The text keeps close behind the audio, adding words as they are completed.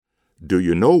Do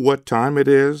you know what time it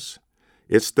is?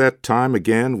 It's that time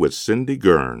again with Cindy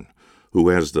Gurn, who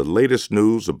has the latest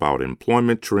news about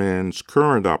employment trends,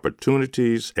 current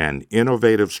opportunities, and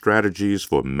innovative strategies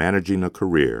for managing a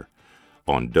career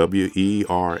on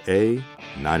WERA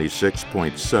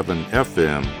 96.7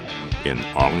 FM in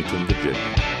Arlington,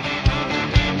 Virginia.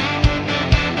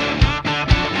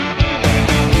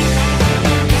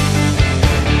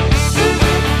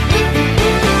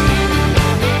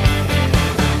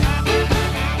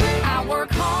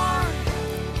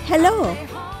 Hello,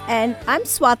 and I'm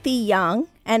Swati Young,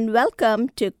 and welcome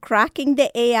to Cracking the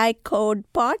AI Code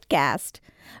podcast,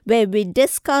 where we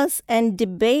discuss and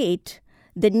debate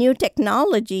the new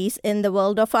technologies in the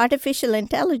world of artificial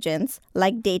intelligence,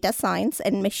 like data science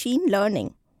and machine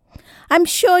learning. I'm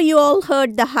sure you all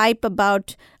heard the hype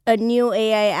about a new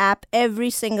AI app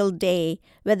every single day,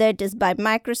 whether it is by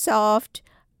Microsoft,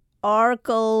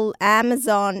 Oracle,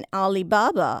 Amazon,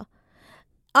 Alibaba.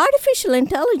 Artificial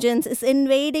intelligence is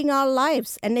invading our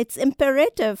lives, and it's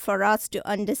imperative for us to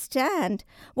understand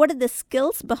what are the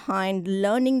skills behind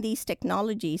learning these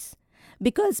technologies.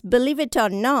 Because, believe it or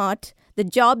not, the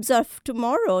jobs of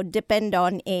tomorrow depend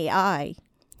on AI.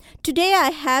 Today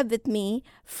I have with me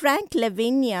Frank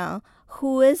Vigne,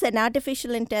 who is an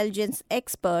artificial intelligence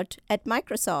expert at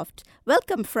Microsoft.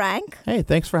 Welcome, Frank. Hey,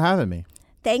 thanks for having me.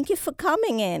 Thank you for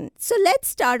coming in. So let's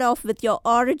start off with your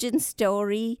origin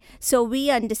story so we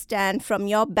understand from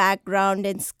your background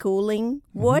and schooling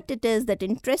what it is that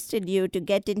interested you to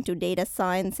get into data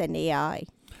science and AI.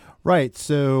 Right.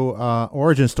 So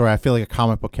origin story, I feel like a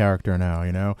comic book character now,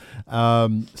 you know.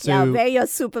 Wear your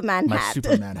Superman hat. My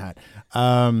Superman hat.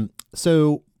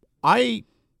 So I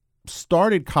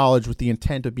started college with the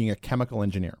intent of being a chemical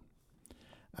engineer.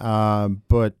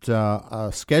 But a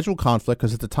schedule conflict,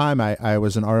 because at the time I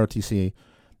was in ROTC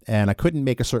and I couldn't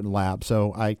make a certain lab.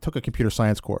 So I took a computer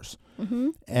science course. Mm-hmm.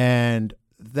 And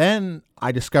then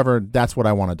I discovered that's what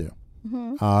I want to do.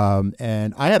 Mm-hmm.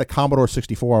 And I had a Commodore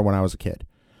 64 when I was a kid.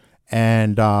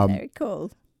 And very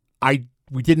cool.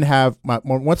 We didn't have,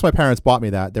 once my parents bought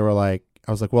me that, they were like,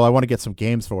 I was like, well, I want to get some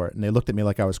games for it. And they looked at me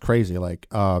like I was crazy. Like,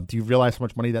 do you realize how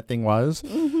much money that thing was?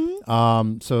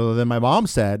 Mm-hmm. So then my mom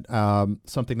said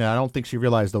something that I don't think she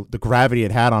realized the gravity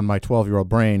it had on my 12-year-old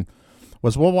brain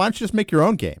was, well, why don't you just make your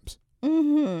own games?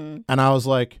 Mm-hmm. And I was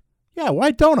like, yeah, why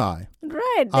don't I?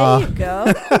 Right, there you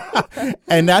go.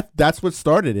 And that's what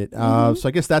started it. So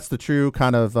I guess that's the true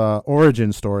kind of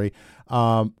origin story.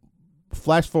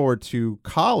 Flash forward to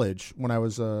college, when I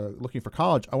was looking for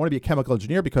college, I want to be a chemical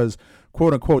engineer because,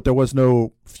 quote unquote, there was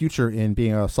no future in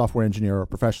being a software engineer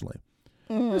professionally.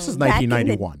 This is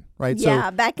 1991, right? Yeah,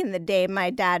 so, back in the day,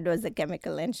 my dad was a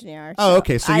chemical engineer. Oh,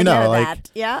 okay. So you know like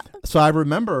that. Yeah. So I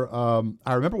remember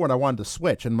when I wanted to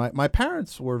switch, and my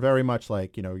parents were very much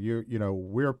like, I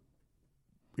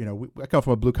come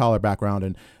from a blue collar background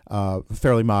and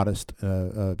fairly modest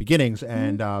beginnings,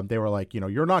 and they were like,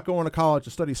 you're not going to college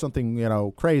to study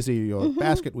something crazy or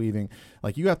basket weaving.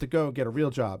 Like, you have to go get a real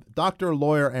job, doctor,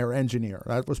 lawyer, or engineer.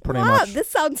 That was pretty much. Wow, this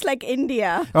sounds like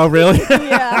India. Oh, really?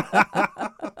 Yeah.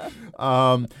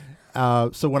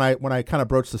 So when I kind of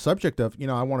broached the subject of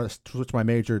I want to switch my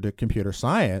major to computer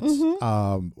science,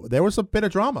 there was a bit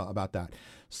of drama about that.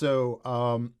 So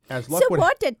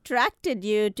what attracted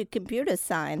you to computer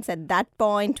science at that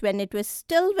point when it was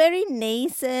still very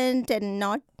nascent and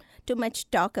not too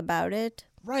much talk about it?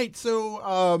 Right.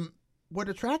 So what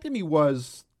attracted me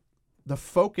was the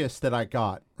focus that I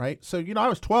got. Right. So I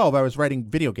was 12. I was writing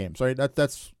video games. Right.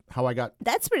 That's how I got.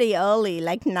 That's pretty early,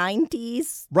 like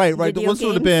 90s. Right. This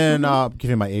would have been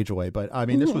giving my age away, but I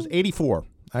mean this was 84.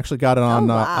 I actually got it on.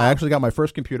 Wow. I actually got my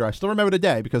first computer. I still remember the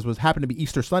day because it happened to be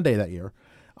Easter Sunday that year.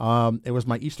 It was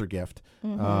my Easter gift,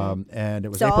 and it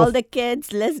was. So all the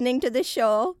kids listening to the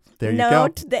show, there you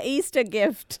note go. The Easter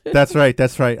gift. That's right.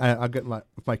 I'll get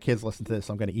if my kids listen to this,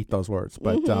 I'm going to eat those words.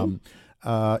 But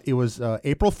it was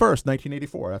April 1st,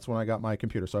 1984. That's when I got my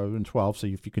computer. So I was in 12. So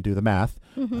if you can do the math,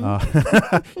 you can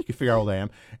figure out how old I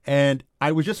am. And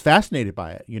I was just fascinated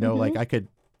by it. Like I could.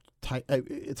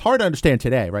 It's hard to understand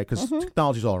today, right? Because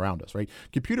technology's all around us, right?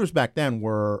 Computers back then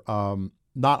were.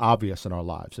 Not obvious in our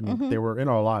lives. I mean, they were in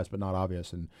our lives, but not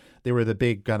obvious. And they were the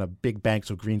big banks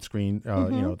of green screen,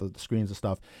 the screens and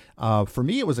stuff. For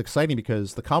me, it was exciting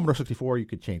because the Commodore 64, you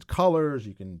could change colors,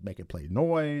 you can make it play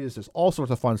noise. There's all sorts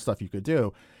of fun stuff you could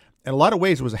do. In a lot of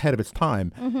ways, it was ahead of its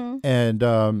time. And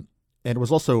it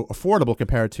was also affordable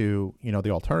compared to,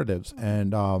 the alternatives.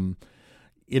 And, I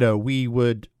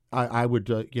would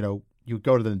you would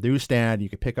go to the newsstand, you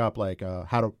could pick up like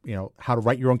how to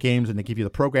write your own games, and they give you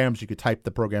the programs. You could type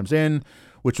the programs in,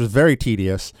 which was very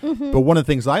tedious. Mm-hmm. But one of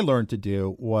the things I learned to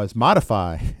do was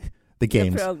modify the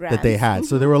games that they had.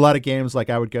 So there were a lot of games like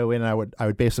I would go in and I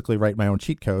would basically write my own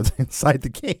cheat codes inside the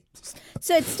games.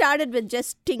 So it started with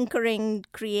just tinkering,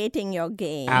 creating your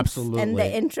games. Absolutely. And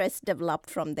the interest developed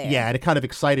from there. Yeah, and it kind of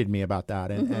excited me about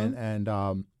that.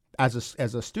 And as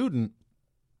a student,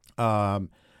 I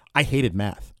hated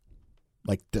math,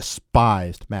 like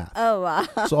despised math. Oh, wow.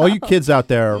 So all you kids out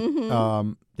there,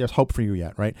 there's hope for you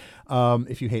yet, right?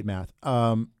 If you hate math.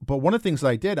 But one of the things that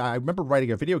I did, I remember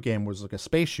writing a video game was like a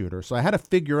space shooter. So I had to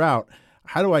figure out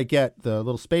how do I get the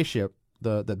little spaceship,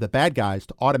 the bad guys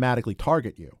to automatically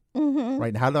target you, right?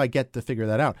 And how did I get to figure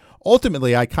that out?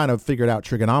 Ultimately, I kind of figured out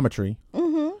trigonometry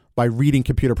by reading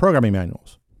computer programming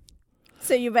manuals.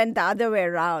 So you went the other way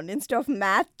around, instead of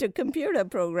math to computer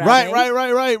programming.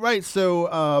 Right. So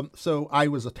I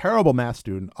was a terrible math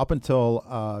student up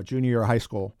until junior year of high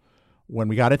school when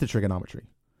we got into trigonometry.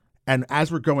 And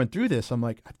as we're going through this, I'm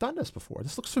like, I've done this before.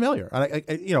 This looks familiar. I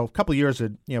a couple of years,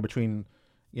 between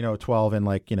 12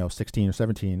 and 16 or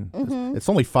 17. It's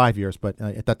only 5 years, but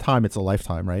at that time, it's a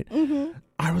lifetime, right?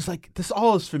 I was like, this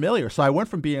all is familiar. So I went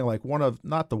from being like one of,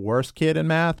 not the worst kid in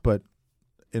math, but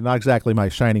not exactly my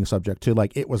shining subject, to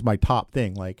like it was my top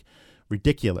thing, like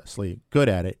ridiculously good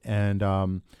at it. And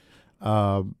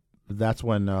that's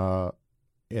when,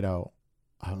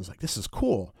 I was like, this is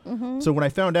cool. So when I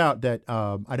found out that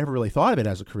I never really thought of it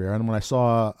as a career, and when I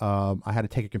saw I had to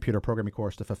take a computer programming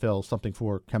course to fulfill something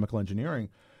for chemical engineering,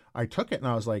 I took it and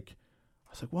I was like,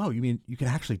 whoa, you mean you can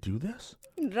actually do this?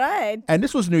 Right. And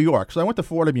this was New York. So I went to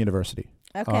Fordham University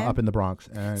Okay. up in the Bronx.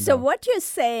 And, So what you're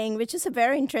saying, which is a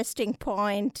very interesting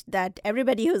point that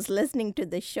everybody who's listening to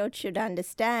this show should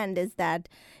understand, is that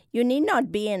you need not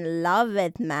be in love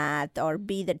with math or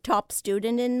be the top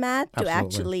student in math to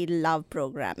actually love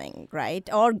programming, right?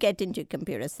 Or get into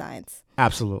computer science.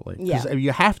 Absolutely. Yeah. 'Cause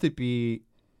you have to be,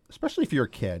 especially if you're a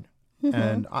kid.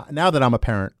 And now that I'm a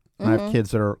parent, I have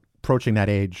kids that are approaching that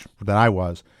age that I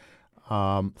was.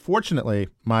 Fortunately,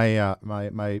 my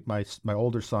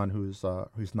older son,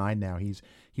 who's 9 now,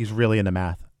 he's really into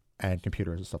math and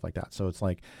computers and stuff like that. So it's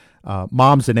like,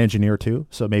 mom's an engineer too,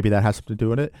 so maybe that has something to do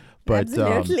with it. But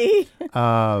Absolutely.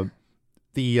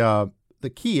 The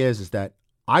key is that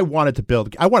I wanted to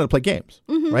play games,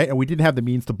 right? And we didn't have the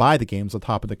means to buy the games on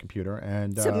top of the computer,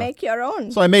 and So make your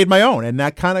own. so I made my own, and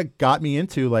that kind of got me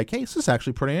into like, hey, this is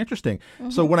actually pretty interesting.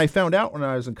 So when I found out when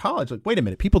I was in college, like, wait a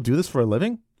minute, people do this for a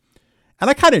living? And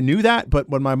I kind of knew that, but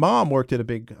when my mom worked at a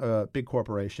big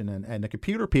corporation, and the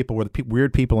computer people were the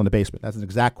weird people in the basement. That's an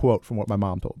exact quote from what my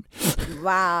mom told me.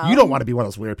 Wow. You don't want to be one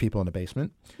of those weird people in the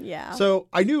basement. Yeah. So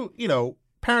I knew,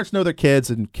 parents know their kids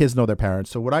and kids know their parents.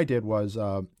 So what I did was,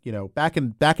 back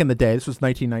in the day, this was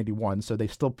 1991, so they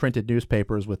still printed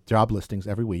newspapers with job listings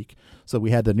every week. So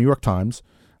we had the New York Times.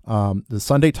 The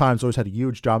Sunday Times always had a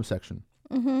huge job section.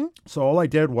 So all I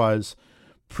did was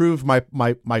prove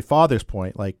my father's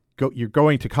point, like, you're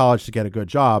going to college to get a good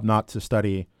job, not to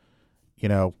study,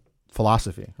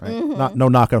 philosophy, right? No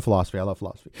knock on philosophy. I love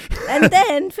philosophy. And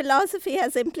then philosophy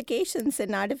has implications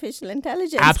in artificial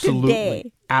intelligence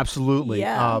today. Absolutely.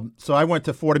 Yeah. So I went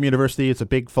to Fordham University. It's a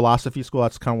big philosophy school.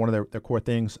 That's kind of one of their core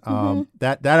things.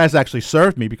 That has actually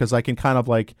served me because I can kind of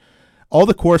like all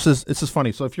the courses. This is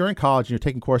funny. So if you're in college and you're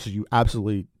taking courses you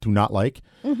absolutely do not like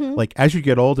as you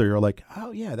get older, you're like,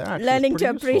 oh yeah, they're actually learning to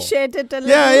useful. appreciate it a little.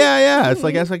 Yeah. It's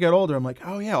like as I get older, I'm like,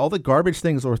 oh yeah, all the garbage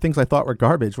things or things I thought were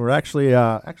garbage were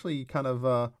actually kind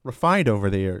of refined over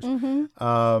the years.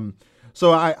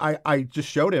 So I just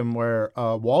showed him where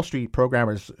Wall Street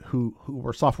programmers who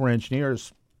were software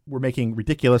engineers were making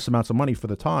ridiculous amounts of money for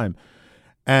the time.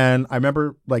 And I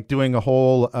remember like doing a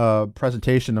whole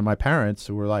presentation to my parents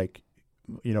who were like,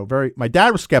 my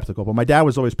dad was skeptical, but my dad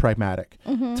was always pragmatic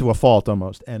to a fault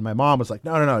almost. And my mom was like,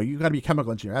 no, you got to be a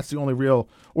chemical engineer. That's the only real,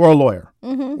 or a lawyer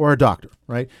or a doctor.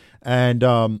 Right. And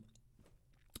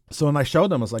so when I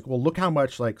showed them, I was like, well, look how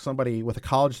much like somebody with a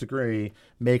college degree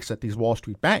makes at these Wall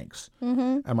Street banks.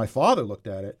 And my father looked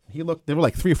at it. There were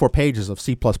like 3 or 4 pages of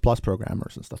C++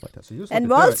 programmers and stuff like that. So he was And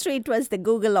Wall Street was the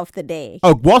Google of the day.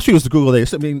 Oh, Wall Street was the Google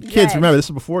days. I mean, kids, Right. remember, this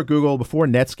is before Google, before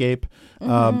Netscape.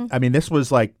 I mean, this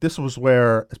was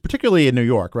where, particularly in New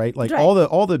York, right? Like Right.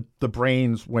 all the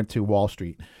brains went to Wall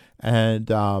Street. And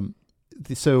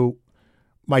so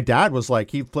my dad was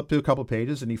like, he flipped through a couple of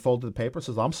pages and he folded the paper,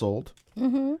 says, I'm sold.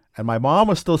 And my mom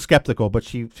was still skeptical, but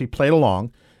she played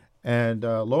along. And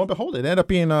lo and behold, it ended up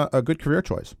being a good career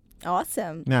choice.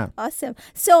 Awesome. Yeah. Awesome.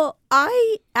 So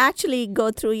I actually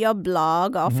go through your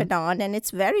blog off and on, and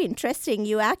it's very interesting.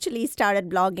 You actually started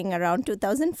blogging around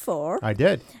 2004. I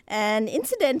did. And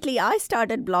incidentally, I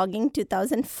started blogging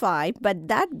 2005, but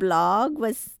that blog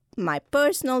was my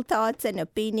personal thoughts and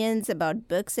opinions about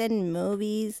books and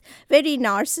movies. Very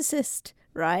narcissist,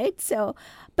 right? So,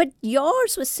 but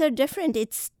yours was so different.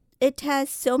 It has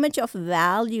so much of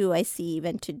value, I see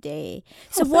even today.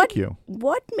 So thank you.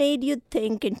 What made you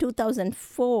think in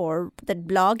 2004 that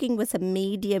blogging was a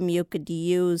medium you could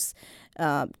use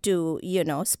to,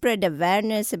 spread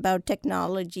awareness about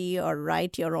technology or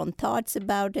write your own thoughts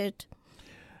about it?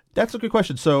 That's a good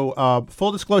question. So,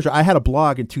 full disclosure, I had a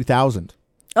blog in 2000.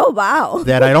 Oh, wow.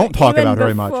 That I don't talk Even about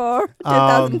very much. before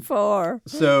 2004.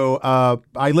 So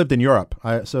I lived in Europe.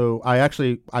 I was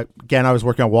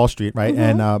working on Wall Street, right?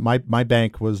 Mm-hmm. And my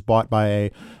bank was bought by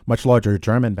a much larger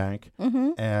German bank.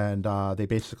 Mm-hmm. And they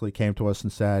basically came to us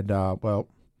and said,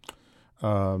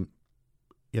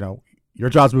 your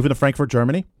job's moving to Frankfurt,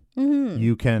 Germany. Mm-hmm.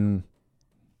 You can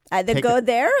either go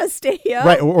there or stay here.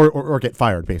 right, or get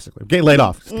fired, basically, get laid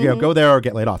off. Mm-hmm. Go there or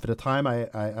get laid off. At the time, I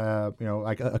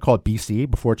called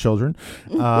BC, before children,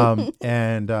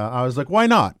 and I was like, why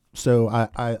not? So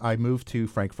I moved to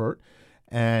Frankfurt,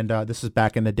 and this is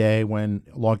back in the day when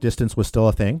long distance was still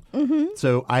a thing. Mm-hmm.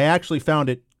 So I actually found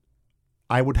it.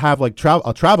 I would have like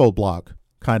a travel blog,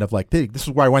 kind of like, this is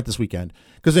where I went this weekend,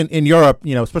 because in Europe,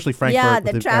 especially Frankfurt, Yeah,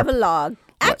 with the travel log.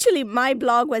 Actually, my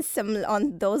blog was some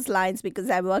on those lines because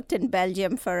I worked in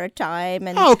Belgium for a time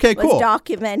and was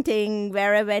documenting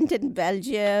where I went in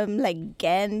Belgium, like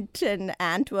Ghent and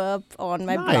Antwerp on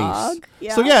my blog.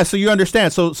 Yeah. So you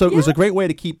understand. So it was a great way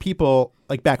to keep people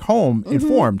like back home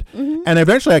informed. Mm-hmm. And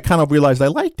eventually I kind of realized I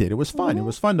liked it. It was fun. It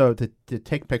was fun to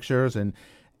take pictures and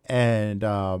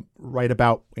write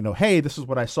about, hey, this is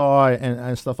what I saw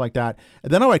and stuff like that.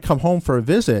 And then I would come home for a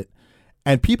visit,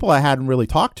 and people I hadn't really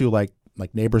talked to, like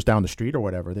neighbors down the street or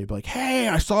whatever, they'd be like, hey,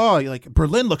 I saw, like,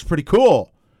 Berlin looks pretty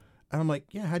cool. And I'm like,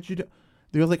 yeah, how'd you do?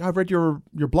 They were like, I read your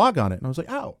blog on it. And I was like,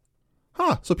 oh,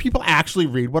 so people actually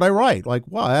read what I write. Like,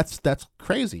 wow, that's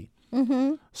crazy.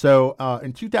 Mm-hmm. So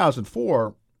in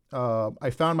 2004, I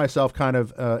found myself kind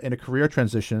of in a career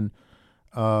transition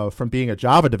from being a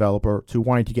Java developer to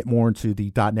wanting to get more into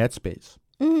the .NET space.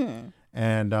 Mm-hmm.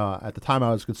 And at the time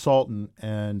I was a consultant,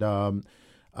 and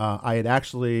I had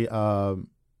actually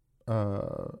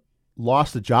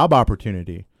lost a job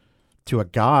opportunity to a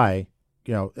guy.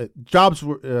 Jobs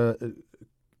were.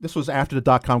 This was after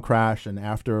the .com crash and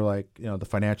after the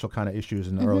financial kind of issues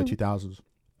in the early 2000s.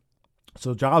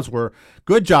 So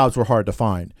good jobs were hard to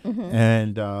find,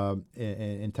 and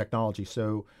in technology.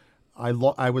 So I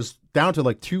was down to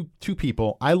like two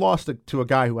people. I lost it to a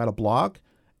guy who had a blog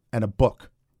and a book.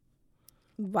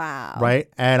 Wow. Right,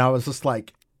 and I was just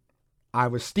like, I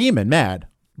was steaming mad,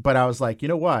 but I was like, you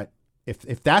know what?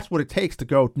 If that's what it takes to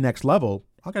go next level,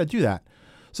 I got to do that.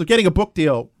 So getting a book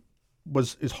deal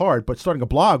is hard, but starting a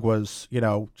blog was,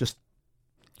 just.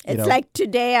 It's like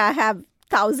today I have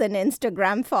 1,000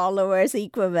 Instagram followers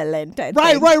equivalent. I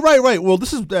think. Right. Well,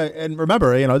 this is and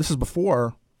remember, this is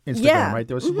before Instagram, right?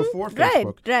 There was before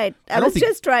Facebook. Right. I was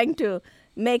just trying to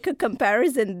make a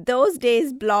comparison. Those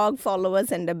days, blog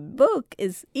followers and a book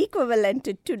is equivalent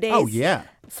to today's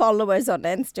followers on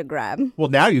Instagram. Well,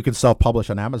 now you can self-publish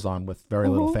on Amazon with very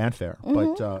little fanfare.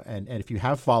 But and if you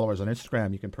have followers on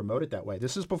Instagram, you can promote it that way.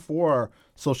 This is before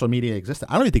social media existed.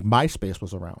 I don't even think MySpace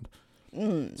was around.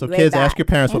 So kids, ask your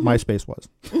parents what MySpace was.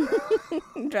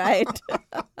 Right.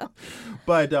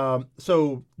 But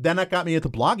so then that got me into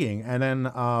blogging, and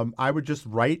then I would just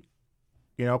write,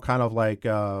 kind of like,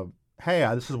 hey,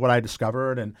 this is what I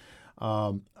discovered, and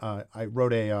I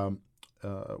wrote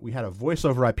we had a voice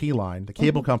over IP line. The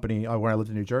cable company where I lived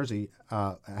in New Jersey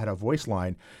had a voice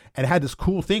line, and it had this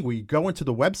cool thing where you go into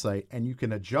the website and you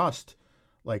can adjust,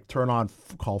 like turn on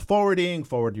call forwarding,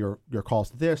 forward your calls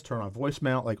to this, turn on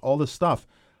voicemail, like all this stuff.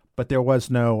 But there was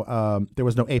no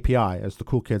API, as the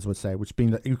cool kids would say, which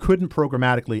being that you couldn't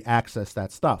programmatically access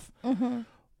that stuff,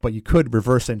 but you could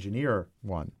reverse engineer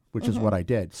one, which is what I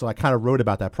did. So I kind of wrote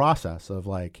about that process of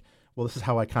like, well, this is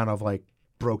how I kind of like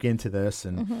broke into this,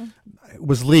 and it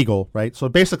was legal, right? So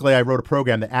basically I wrote a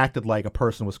program that acted like a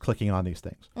person was clicking on these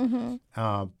things.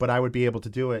 But I would be able to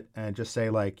do it and just say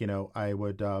like, I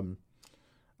would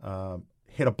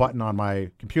hit a button on my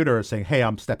computer saying, hey,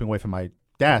 I'm stepping away from my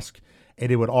desk,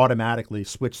 and it would automatically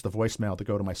switch the voicemail to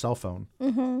go to my cell phone,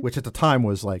 which at the time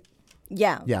was like, big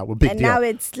deal. And now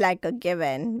it's like a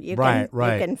given. You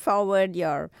can forward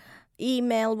your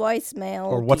email, voicemail,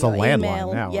 or what's a landline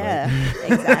email. now? Yeah,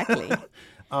 right? Exactly.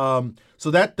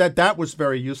 So that was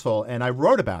very useful, and I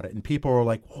wrote about it, and people were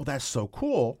like, "Oh, that's so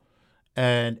cool,"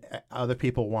 and other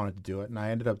people wanted to do it, and I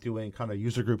ended up doing kind of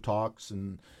user group talks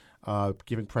and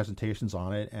giving presentations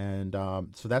on it, and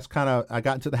so that's kind of I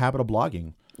got into the habit of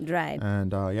blogging. Right.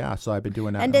 And so I've been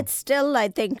doing that And now. it's still, I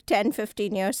think, 10,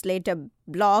 15 years later,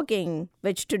 blogging,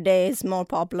 which today is more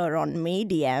popular on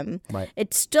Medium, Right.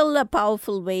 it's still a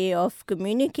powerful way of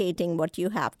communicating what you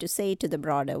have to say to the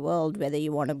broader world, whether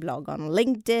you want to blog on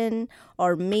LinkedIn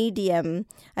or Medium.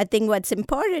 I think what's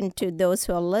important to those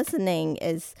who are listening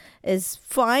is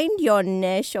find your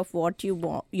niche of what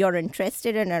you're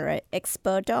interested in or are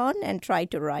expert on and try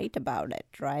to write about it,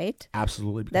 right?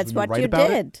 Absolutely. Because That's when what you write about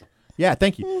did. Yeah,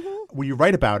 thank you. When you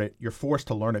write about it, you're forced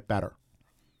to learn it better.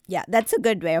 Yeah, that's a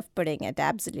good way of putting it.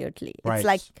 Absolutely. Right.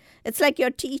 It's like you're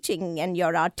teaching and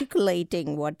you're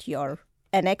articulating what you're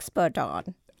an expert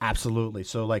on. Absolutely.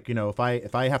 So like, if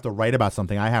I have to write about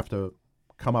something, I have to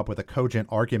come up with a cogent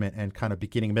argument and kind of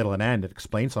beginning, middle, and end and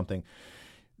explain something.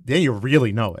 Then you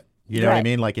really know it. You know what I Right.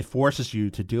 mean? Like it forces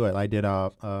you to do it. I did I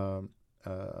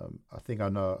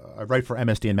write for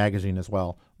MSDN Magazine as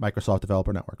well, Microsoft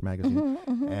Developer Network Magazine,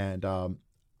 and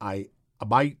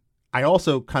I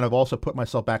also put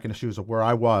myself back in the shoes of where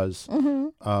I was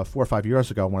 4 or 5 years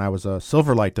ago when I was a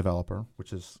Silverlight developer,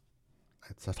 which is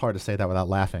it's hard to say that without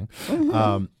laughing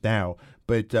now,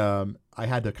 but I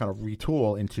had to kind of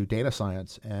retool into data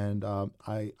science, and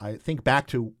I think back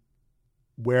to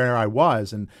where I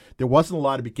was, and there wasn't a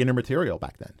lot of beginner material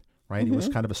back then, right? It was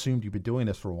kind of assumed you've been doing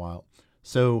this for a while.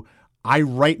 So I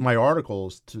write my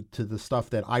articles to the stuff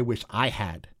that I wish I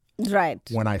had Right.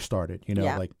 when I started.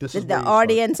 Yeah. Like this With is the where you start.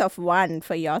 audience of one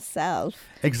for yourself.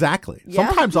 Exactly. Yeah.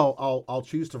 Sometimes I'll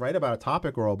choose to write about a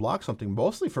topic or I'll blog something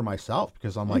mostly for myself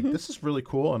because I'm like, this is really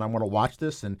cool and I want to watch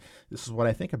this and this is what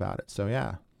I think about it. So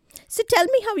yeah. So tell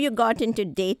me how you got into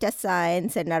data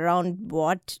science and around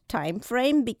what time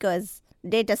frame, because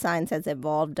data science has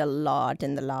evolved a lot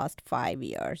in the last 5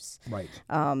 years. Right.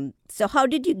 So how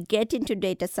did you get into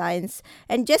data science?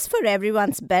 And just for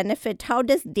everyone's benefit, how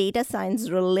does data science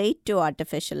relate to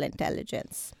artificial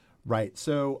intelligence? Right.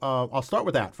 So I'll start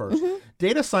with that first.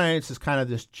 Data science is kind of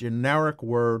this generic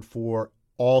word for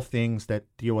all things that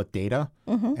deal with data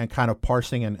and kind of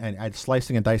parsing and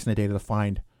slicing and dicing the data to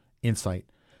find insight.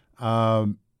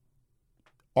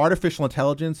 Artificial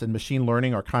intelligence and machine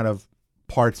learning are kind of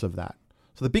parts of that.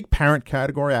 So the big parent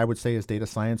category, I would say, is data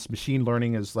science. Machine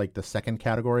learning is like the second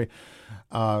category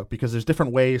because there's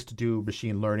different ways to do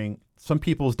machine learning. Some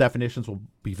people's definitions will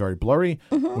be very blurry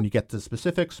when you get to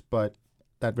specifics, but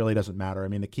that really doesn't matter. I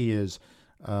mean, the key is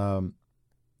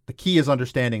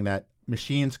understanding that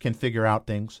machines can figure out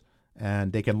things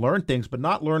and they can learn things, but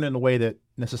not learn in the way that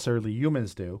necessarily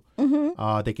humans do.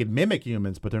 They can mimic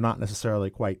humans, but they're not necessarily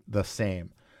quite the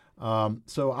same.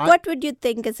 What would you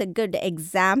think is a good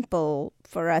example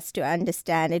for us to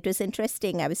understand? It was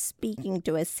interesting. I was speaking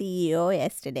to a CEO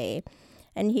yesterday,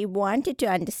 and he wanted to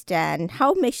understand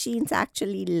how machines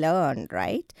actually learn,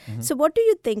 right? So what do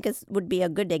you think would be a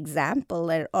good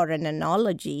example or an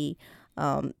analogy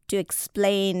to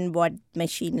explain what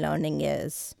machine learning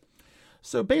is?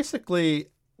 So basically,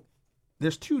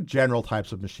 there's two general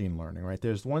types of machine learning, right?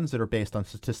 There's ones that are based on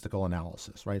statistical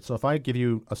analysis, right? So if I give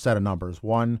you a set of numbers,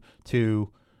 1,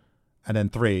 2, and then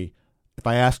 3, if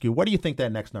I ask you, what do you think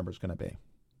that next number is going to be?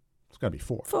 It's going to be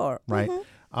 4. 4. Right?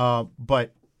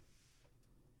 But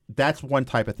that's one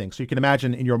type of thing. So you can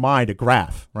imagine in your mind a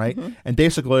graph, right? And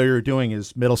basically what you're doing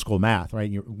is middle school math,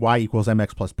 right? Y equals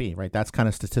mx plus b, right? That's kind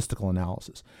of statistical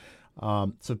analysis.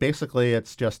 So basically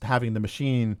it's just having the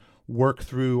machine work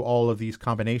through all of these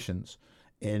combinations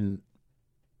in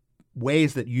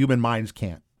ways that human minds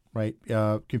can't, right?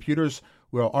 Computers,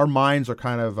 well, our minds are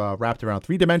kind of wrapped around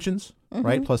 3 dimensions,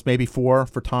 right? Plus maybe 4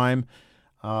 for time.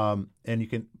 And you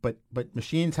can, but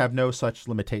machines have no such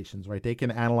limitations, right? They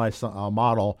can analyze a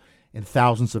model in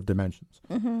thousands of dimensions,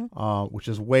 which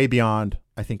is way beyond,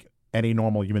 I think, any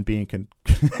normal human being can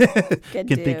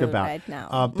think about. Right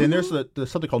now. Then there's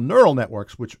something called neural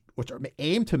networks, which are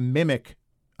aimed to mimic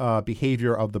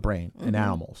behavior of the brain in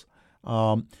animals.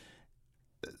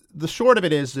 The short of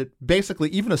it is that basically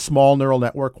even a small neural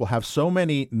network will have so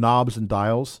many knobs and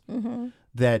dials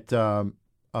that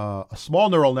a small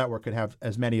neural network could have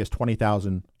as many as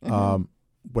 20,000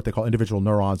 what they call individual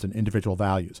neurons and individual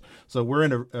values. So we're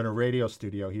in a radio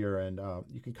studio here, and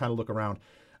you can kind of look around.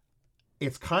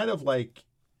 It's kind of like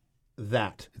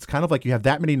that. It's kind of like you have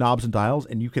that many knobs and dials,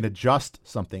 and you can adjust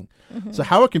something. So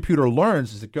how a computer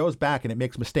learns is it goes back and it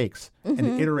makes mistakes, and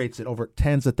it iterates it over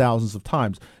tens of thousands of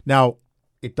times. Now,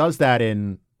 it does that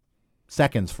in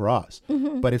seconds for us,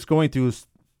 but it's going through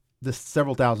this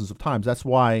several thousands of times. That's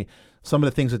why some of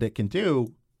the things that it can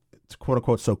do, quote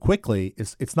unquote, so quickly,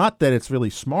 it's not that it's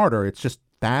really smarter, it's just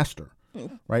faster.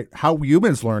 Right? How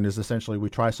humans learn is essentially we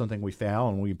try something, we fail,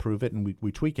 and we improve it, and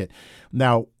we tweak it.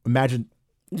 Now, imagine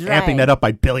amping that up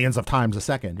by billions of times a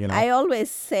second, you know. I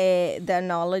always say the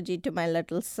analogy to my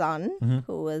little son,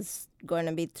 who is going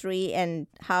to be 3, and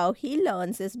how he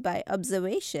learns is by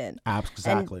observation.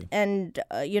 Exactly. And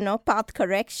path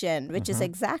correction, which is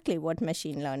exactly what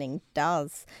machine learning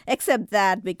does. Except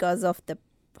that because of the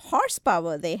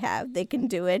horsepower they have, they can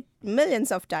do it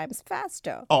millions of times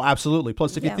faster. Oh, absolutely.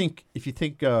 Plus, if you think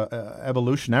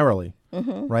evolutionarily,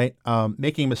 right,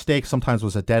 making mistakes sometimes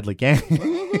was a deadly game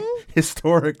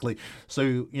historically.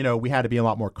 So we had to be a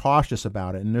lot more cautious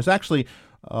about it. And there's actually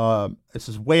this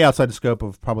is way outside the scope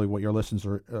of probably what your listeners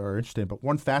are interested in, but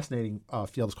one fascinating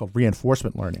field is called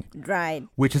reinforcement learning. Right.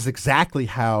 Which is exactly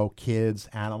how kids,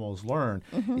 animals learn,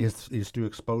 is through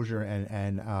exposure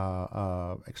and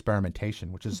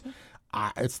experimentation, which is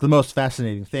it's the most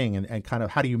fascinating thing, and kind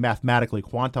of how do you mathematically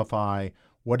quantify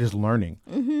what is learning,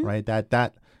 right?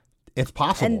 That it's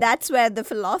possible. And that's where the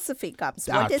philosophy comes.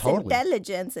 What is totally.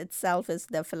 intelligence itself is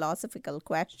the philosophical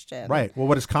question. Right. Well,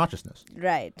 what is consciousness?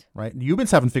 Right. Right.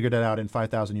 Humans haven't figured it out in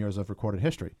 5,000 years of recorded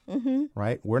history.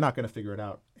 Right. We're not going to figure it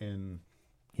out in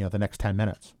the next 10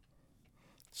 minutes.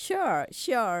 Sure.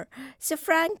 So,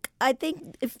 Frank, I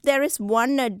think if there is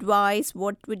one advice,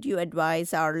 what would you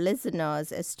advise our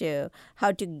listeners as to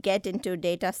how to get into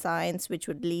data science, which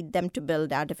would lead them to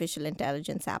build artificial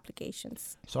intelligence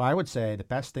applications? So I would say the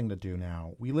best thing to do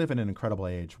now, we live in an incredible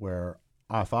age where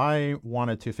if I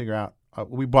wanted to figure out,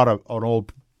 we bought an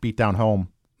old beat-down home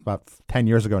about 10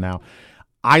 years ago now.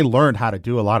 I learned how to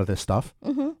do a lot of this stuff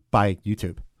by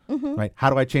YouTube. Right? How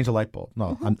do I change a light bulb?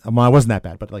 No, I wasn't that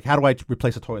bad. But how do I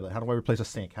replace a toilet? How do I replace a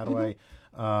sink? How do I,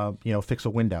 fix a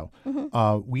window?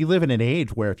 We live in an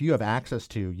age where if you have access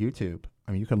to YouTube,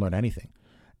 you can learn anything.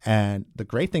 And the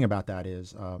great thing about that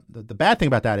is, the bad thing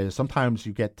about that is sometimes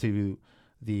you get to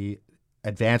the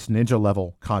advanced ninja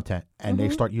level content and they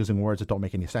start using words that don't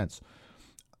make any sense.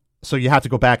 So you have to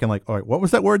go back and all right, what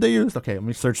was that word they used? Okay, let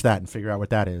me search that and figure out what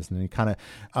that is. And then you kind of,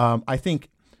 I think,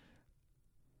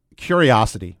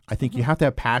 curiosity. I think you have to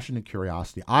have passion and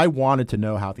curiosity. I wanted to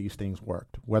know how these things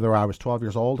worked. Whether I was 12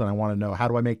 years old and I want to know how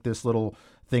do I make this little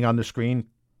thing on the screen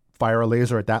fire a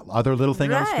laser at that other little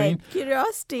thing on the screen.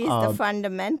 Curiosity is the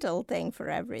fundamental thing for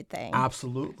everything.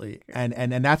 Absolutely.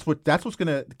 And that's what's going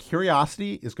to,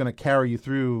 curiosity is going to carry you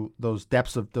through those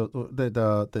depths of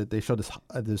they show this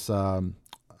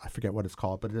I forget what it's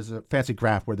called, but there's a fancy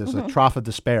graph where there's a trough of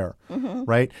despair,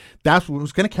 right? That's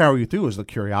what's going to carry you through is the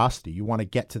curiosity. You want to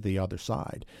get to the other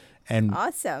side. And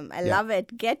awesome. I love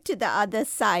it. Get to the other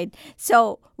side.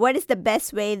 So what is the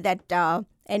best way that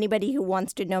anybody who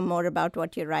wants to know more about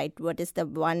what you write, what is the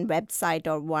one website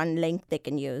or one link they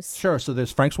can use? Sure. So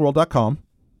there's franksworld.com.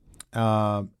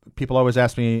 People always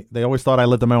ask me, they always thought I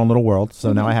lived in my own little world.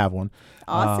 So now I have one.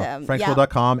 Awesome.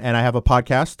 franksworld.com. And I have a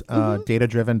podcast,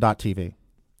 datadriven.tv.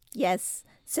 Yes.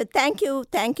 So thank you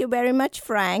very much,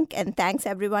 Frank, and thanks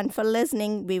everyone for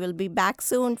listening. We will be back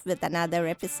soon with another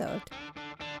episode.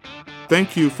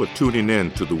 Thank you for tuning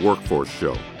in to the Workforce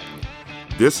Show.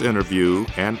 This interview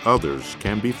and others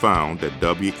can be found at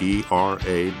wera.fm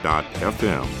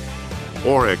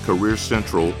or at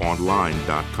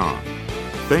careercentralonline.com.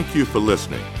 Thank you for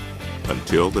listening.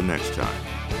 Until the next time.